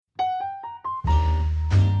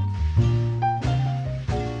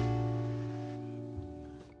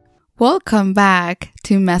Welcome back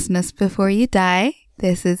to Messiness Before You Die.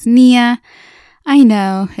 This is Nia. I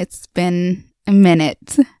know it's been a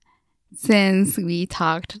minute since we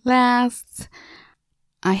talked last.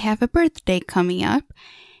 I have a birthday coming up,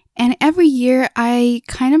 and every year I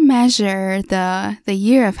kind of measure the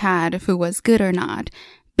year I've had, if it was good or not,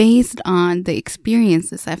 based on the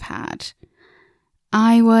experiences I've had.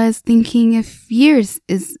 I was thinking if years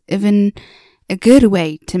is even a good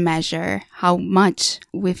way to measure how much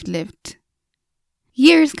we've lived.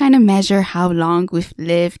 Years kind of measure how long we've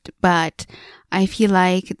lived, but I feel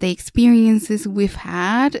like the experiences we've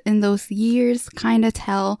had in those years kind of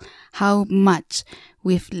tell how much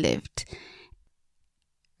we've lived.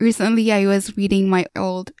 Recently, I was reading my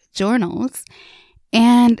old journals,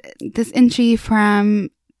 and this entry from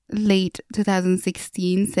late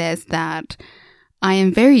 2016 says that I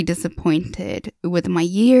am very disappointed with my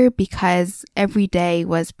year because every day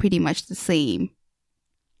was pretty much the same.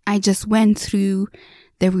 I just went through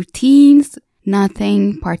the routines.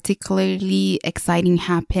 Nothing particularly exciting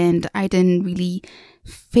happened. I didn't really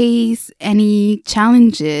face any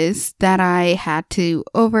challenges that I had to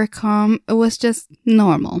overcome. It was just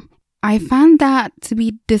normal. I found that to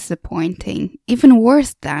be disappointing, even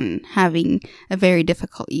worse than having a very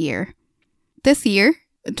difficult year. This year,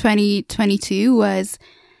 2022 was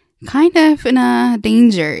kind of in a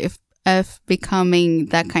danger of becoming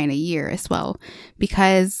that kind of year as well,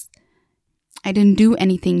 because I didn't do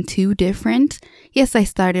anything too different. Yes, I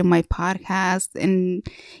started my podcast and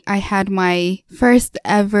I had my first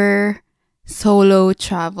ever solo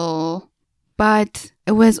travel, but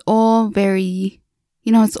it was all very,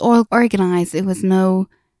 it's all organized. It was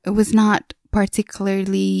not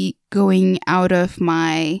particularly going out of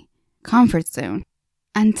my comfort zone.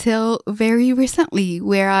 Until very recently,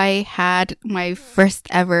 where I had my first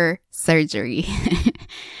ever surgery,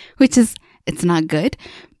 which is, it's not good,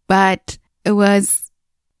 but it was,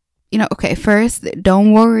 okay, first,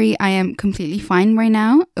 don't worry, I am completely fine right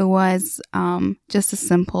now. It was just a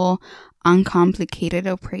simple, uncomplicated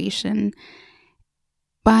operation,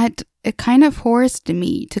 but it kind of forced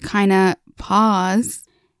me to kind of pause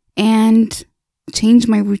and change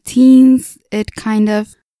my routines. It kind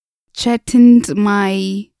of threatened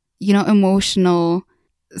my, emotional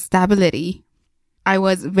stability. I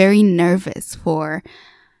was very nervous for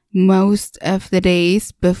most of the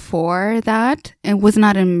days before that. It was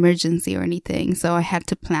not an emergency or anything, so I had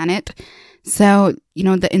to plan it. So,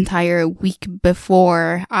 the entire week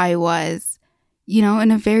before, I was,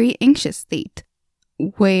 in a very anxious state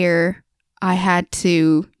where I had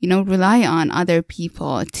to, rely on other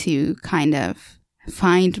people to kind of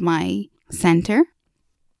find my center.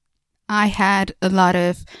 I had a lot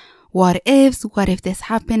of what ifs, what if this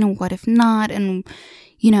happened and what if not, and,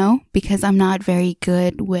 because I'm not very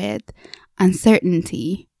good with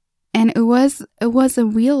uncertainty. And it was a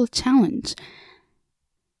real challenge.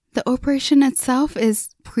 The operation itself is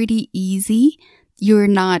pretty easy. You're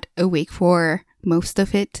not awake for most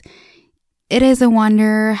of it. It is a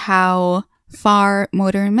wonder how far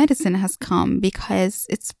modern medicine has come, because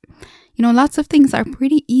it's, lots of things are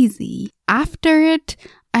pretty easy. After it,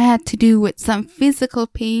 I had to do with some physical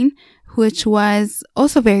pain, which was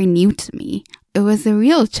also very new to me. It was a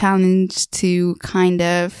real challenge to kind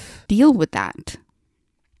of deal with that.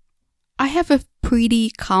 I have a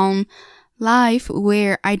pretty calm life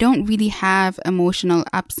where I don't really have emotional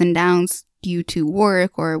ups and downs due to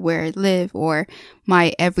work or where I live or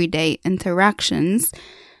my everyday interactions.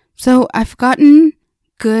 So I've gotten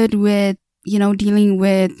good with, dealing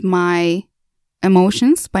with my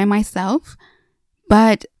emotions by myself.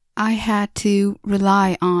 But I had to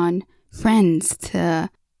rely on friends to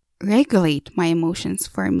regulate my emotions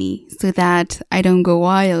for me so that I don't go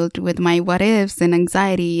wild with my what ifs and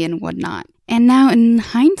anxiety and whatnot. And now in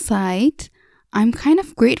hindsight, I'm kind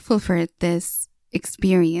of grateful for this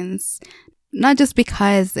experience. Not just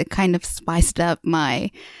because it kind of spiced up my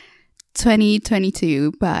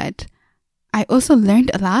 2022, but I also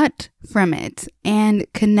learned a lot from it and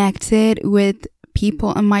connected with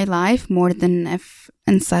people in my life more than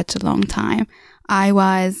in such a long time. I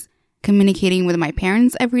was communicating with my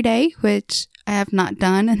parents every day, which I have not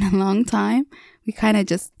done in a long time. We kind of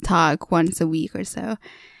just talk once a week or so.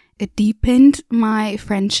 It deepened my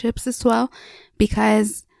friendships as well,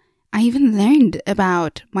 because I even learned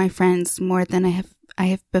about my friends more than I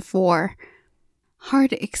have before.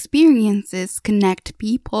 Hard experiences connect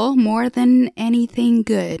people more than anything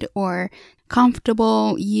good or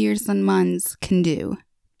comfortable years and months can do.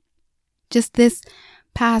 Just this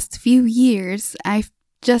past few years, I've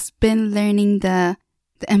just been learning the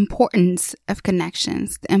importance of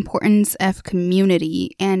connections, the importance of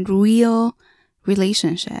community and real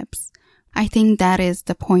relationships. I think that is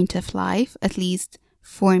the point of life, at least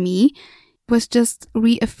for me, was just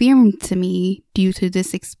reaffirmed to me due to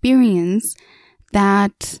this experience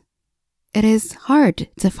that it is hard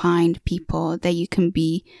to find people that you can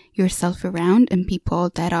be yourself around and people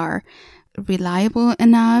that are reliable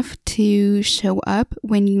enough to show up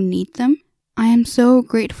when you need them. I am so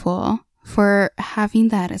grateful for having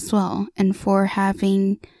that as well and for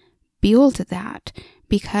having built that,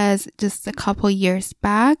 because just a couple years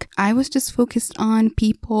back, I was just focused on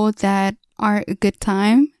people that are a good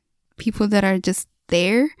time, people that are just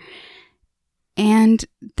there. And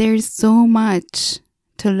there's so much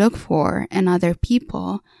to look for in other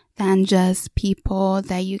people than just people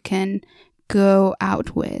that you can go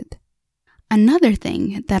out with. Another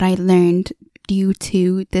thing that I learned due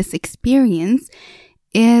to this experience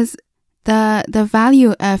is the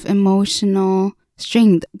value of emotional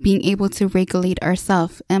strength, being able to regulate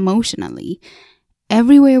ourselves emotionally.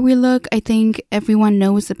 Everywhere we look, I think everyone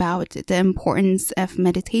knows about the importance of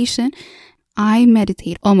meditation. I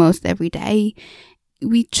meditate almost every day.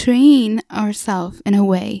 We train ourselves in a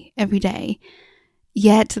way every day.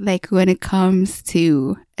 Yet, like when it comes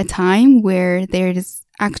to a time where there is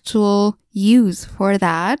actual use for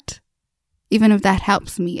that, even if that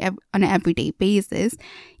helps me on an everyday basis,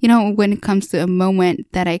 when it comes to a moment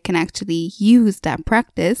that I can actually use that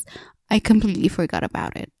practice, I completely forgot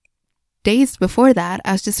about it. Days before that,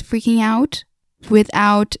 I was just freaking out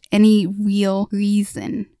without any real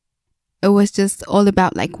reason. It was just all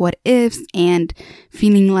about like what ifs and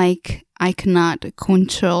feeling like I cannot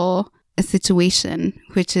control a situation,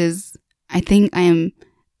 which is, I think I am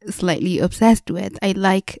slightly obsessed with. I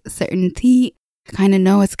like certainty. I kind of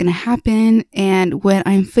know what's going to happen. And when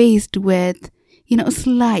I'm faced with,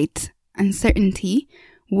 slight uncertainty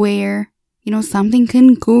where, something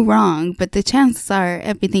can go wrong, but the chances are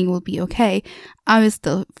everything will be okay, I was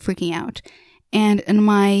still freaking out. And in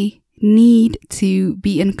my need to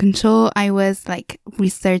be in control, I was like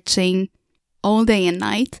researching all day and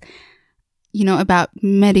night, about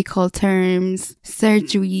medical terms,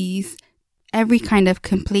 surgeries, every kind of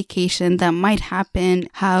complication that might happen,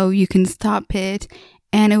 how you can stop it.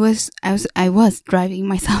 And I was driving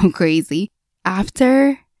myself crazy.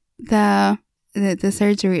 After the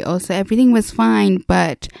surgery also, everything was fine,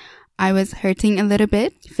 but I was hurting a little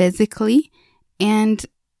bit physically, and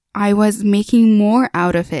I was making more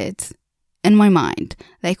out of it in my mind.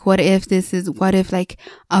 Like, what if like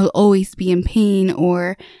I'll always be in pain,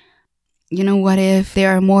 or, what if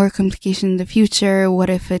there are more complications in the future? What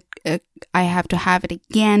if I have to have it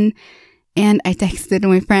again? And I texted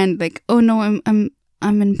my friend like, oh no,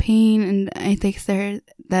 I'm in pain. And I texted her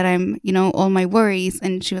that I'm, all my worries.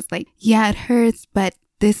 And she was like, yeah, it hurts, but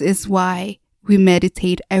this is why we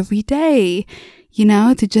meditate every day,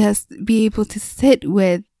 to just be able to sit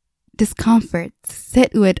with discomfort,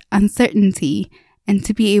 sit with uncertainty, and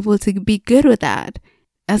to be able to be good with that.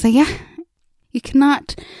 I was like, yeah, you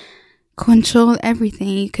cannot control everything.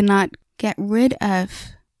 You cannot get rid of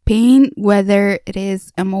pain, whether it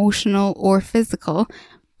is emotional or physical,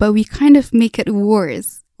 but we kind of make it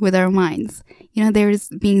worse with our minds. There's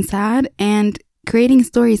being sad and creating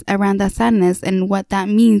stories around that sadness and what that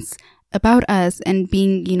means about us, and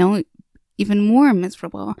being, even more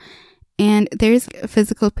miserable. And there's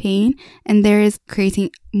physical pain, and there is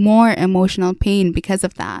creating more emotional pain because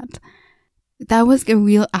of that. That was a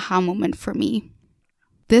real aha moment for me.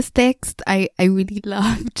 This text I really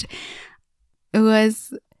loved. It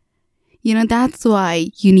was, that's why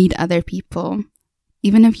you need other people.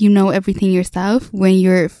 Even if you know everything yourself, when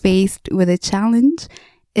you're faced with a challenge,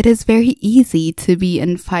 it is very easy to be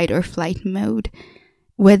in fight or flight mode,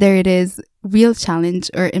 whether it is real challenge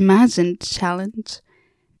or imagined challenge.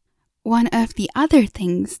 One of the other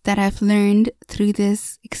things that I've learned through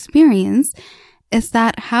this experience is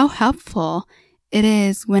that how helpful it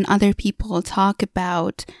is when other people talk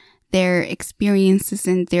about their experiences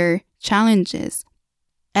and their challenges.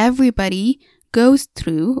 Everybody goes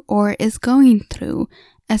through or is going through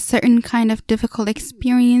a certain kind of difficult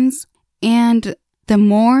experience, and the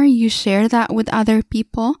more you share that with other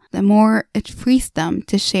people, the more it frees them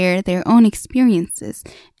to share their own experiences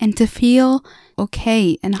and to feel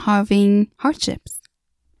okay in having hardships.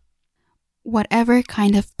 Whatever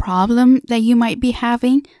kind of problem that you might be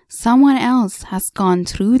having, someone else has gone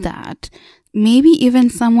through that. Maybe even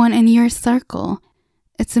someone in your circle.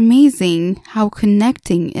 It's amazing how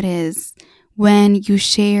connecting it is when you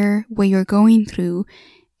share what you're going through,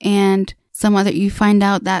 and you find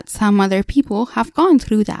out that some other people have gone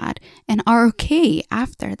through that and are okay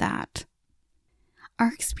after that.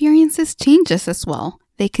 Our experiences change us as well.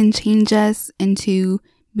 They can change us into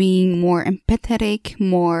being more empathetic,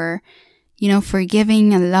 more,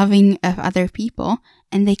 forgiving and loving of other people,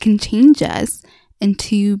 and they can change us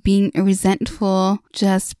into being a resentful,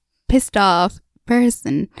 just pissed off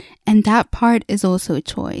person. And that part is also a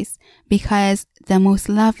choice, because the most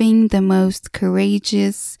loving, the most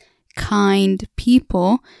courageous, kind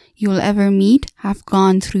people you'll ever meet have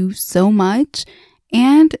gone through so much,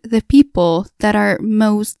 and the people that are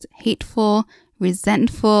most hateful,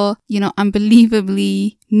 resentful,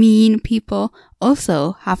 unbelievably mean people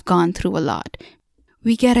also have gone through a lot.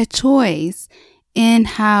 We get a choice in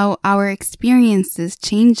how our experiences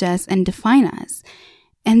change us and define us.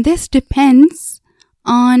 And this depends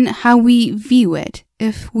on how we view it.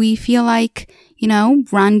 If we feel like,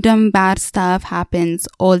 random bad stuff happens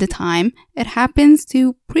all the time, it happens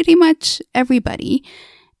to pretty much everybody.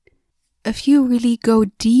 If you really go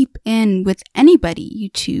deep in with anybody you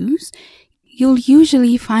choose, you'll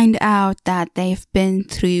usually find out that they've been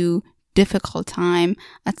through difficult time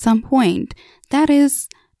at some point. That is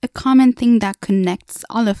a common thing that connects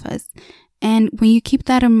all of us. And when you keep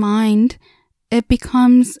that in mind, it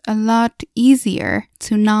becomes a lot easier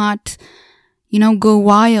to not, go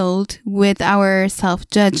wild with our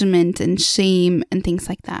self-judgment and shame and things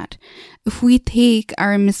like that. If we take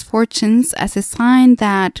our misfortunes as a sign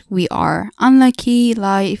that we are unlucky,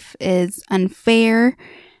 life is unfair,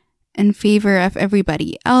 in favor of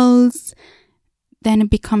everybody else, then it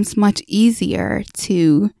becomes much easier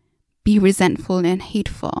to be resentful and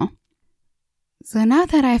hateful. So now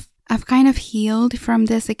that I've kind of healed from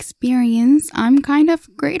this experience, I'm kind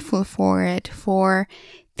of grateful for it, for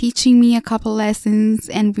teaching me a couple lessons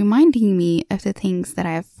and reminding me of the things that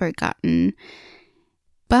I've forgotten.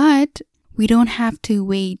 But we don't have to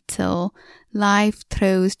wait till life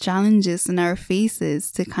throws challenges in our faces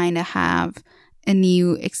to kind of have a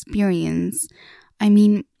new experience. I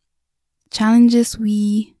mean, challenges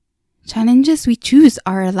we choose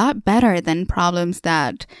are a lot better than problems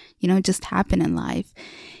that, just happen in life.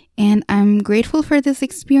 And I'm grateful for this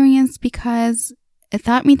experience because it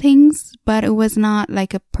taught me things, but it was not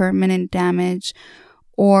like a permanent damage,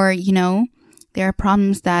 or, there are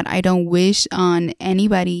problems that I don't wish on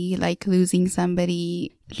anybody, like losing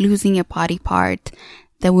somebody, losing a body part.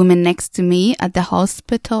 The woman next to me at the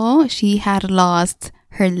hospital, she had lost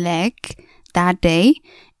her leg that day,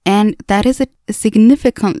 and that is a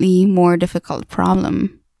significantly more difficult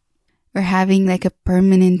problem. Or having like a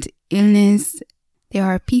permanent illness. There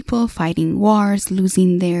are people fighting wars,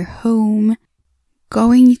 losing their home,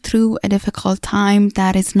 going through a difficult time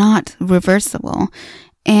that is not reversible,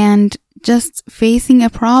 and just facing a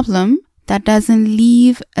problem that doesn't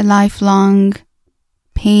leave a lifelong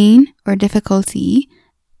pain or difficulty,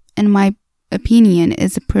 in my opinion,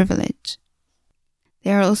 is a privilege.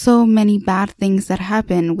 There are also many bad things that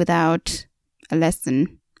happen without a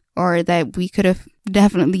lesson, or that we could have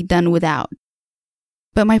definitely done without.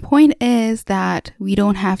 But my point is that we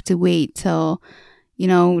don't have to wait till,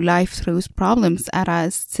 life throws problems at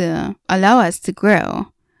us to allow us to grow.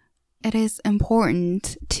 It is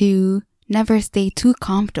important to never stay too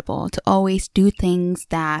comfortable, to always do things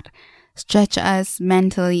that stretch us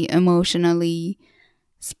mentally, emotionally,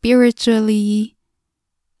 spiritually,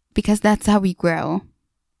 because that's how we grow.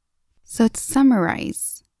 So to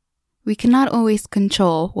summarize, we cannot always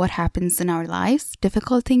control what happens in our lives.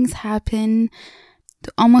 Difficult things happen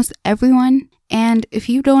to almost everyone. And if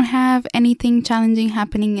you don't have anything challenging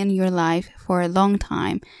happening in your life for a long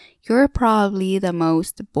time, you're probably the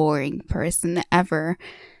most boring person ever.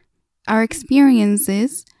 Our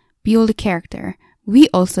experiences build character. We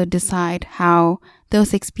also decide how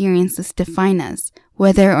those experiences define us,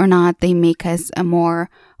 whether or not they make us a more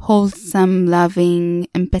wholesome, loving,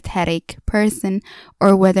 empathetic person,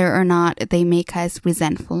 or whether or not they make us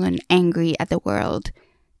resentful and angry at the world.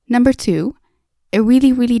 Number 2, it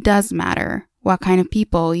really, really does matter what kind of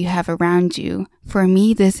people you have around you. For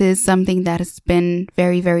me, this is something that has been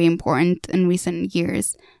very, very important in recent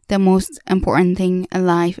years. The most important thing in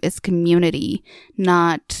life is community,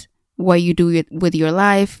 not what you do with your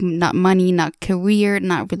life, not money, not career,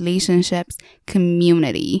 not relationships,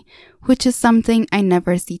 community, which is something I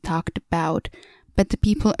never see talked about. But the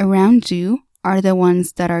people around you are the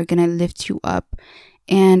ones that are going to lift you up.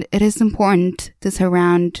 And it is important to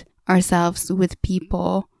surround ourselves with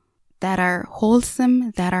people that are wholesome,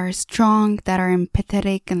 that are strong, that are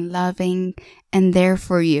empathetic and loving and there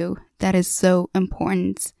for you. That is so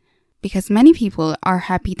important, because many people are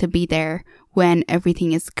happy to be there when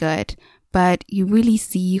everything is good, but you really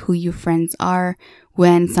see who your friends are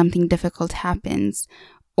when something difficult happens,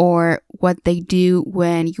 or what they do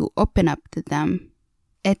when you open up to them.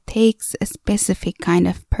 It takes a specific kind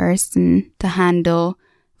of person to handle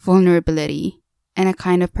vulnerability. and a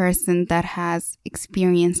kind of person that has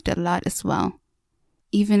experienced a lot as well.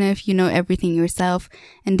 Even if you know everything yourself,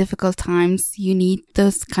 in difficult times, you need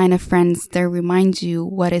those kind of friends that remind you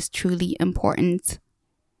what is truly important.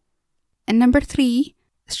 And number 3,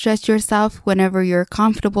 stretch yourself whenever you're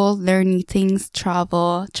comfortable, learn new things,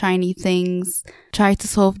 travel, try new things, try to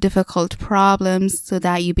solve difficult problems so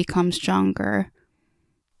that you become stronger.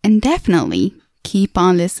 And definitely keep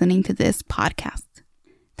on listening to this podcast.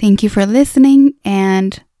 Thank you for listening,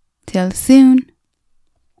 and till soon.